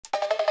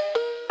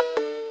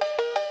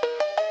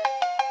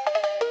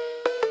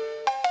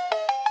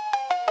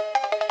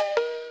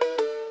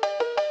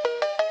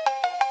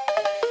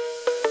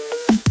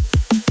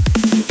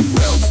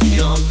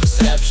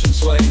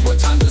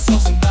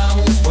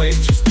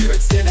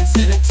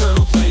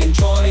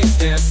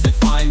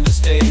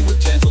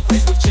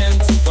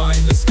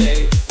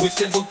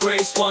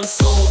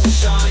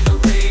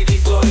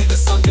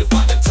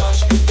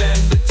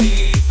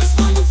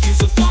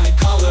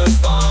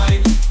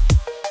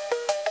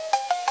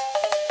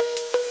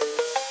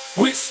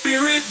With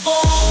spirit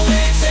bold,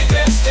 they take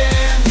their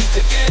stand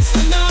against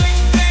the night.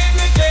 They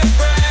make their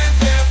brand,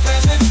 their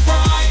presence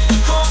bright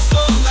across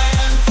the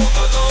land. For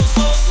those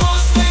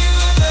lost, they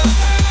lend a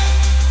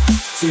hand.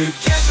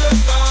 Together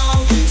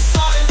bound in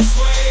silence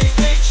way,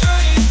 they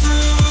journey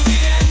through the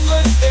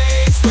endless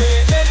days,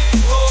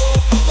 spreading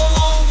hope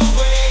along the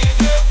way.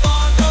 Their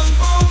bond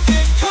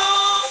unbroken,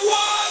 come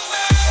what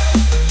may.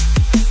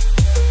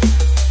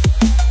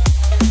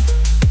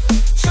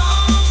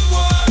 Come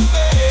what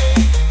may.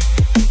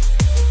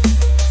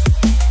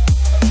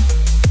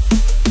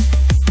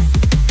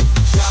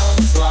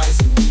 Clouds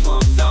rising, we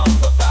unknown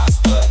but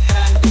fast, but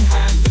hand in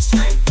hand the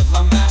strength of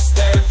amassed.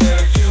 Their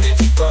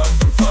unity burn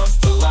from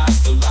first to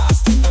last,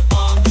 and their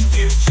bond the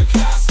future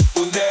cast.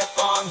 Will their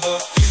bond the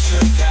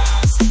future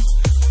cast.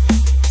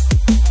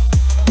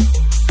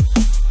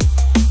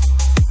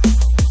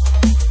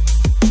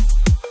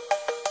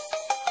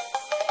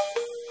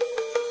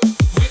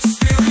 With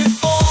spirit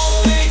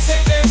bold, they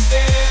take their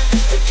stand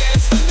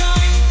against the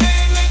night. They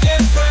make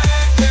their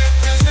brand, their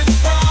presence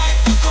bright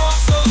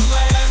across the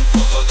land.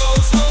 For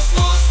those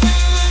lost, they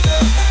lend a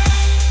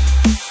hand.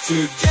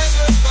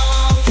 Together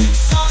bound in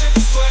silent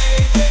sway,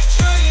 they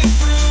journey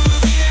through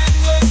the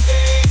endless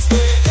days,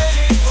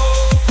 spreading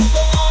hope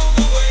along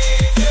the way.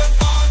 Their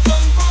bond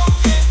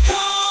unbroken,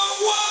 come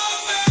what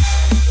may.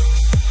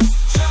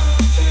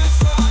 Challenges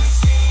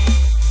rising,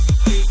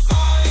 they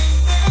find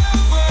their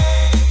way.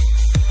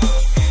 A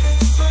hidden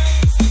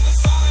strength in the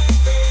silent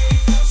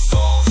faith of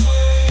soul's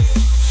way.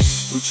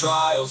 Through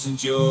trials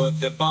endured,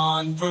 their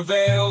bond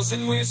prevails.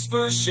 In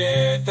whispers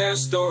shared, their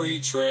story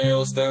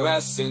trails. Their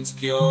essence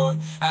cured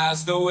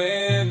as the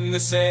wind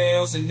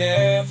assails in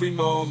every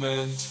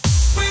moment.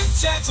 With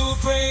gentle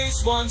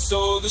grace, one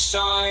soul to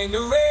shine,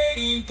 a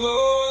radiant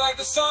glow like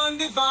the sun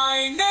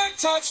divine. Their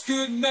touch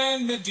could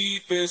mend the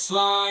deepest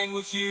line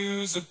with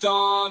hues of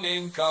dawn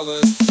in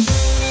colors.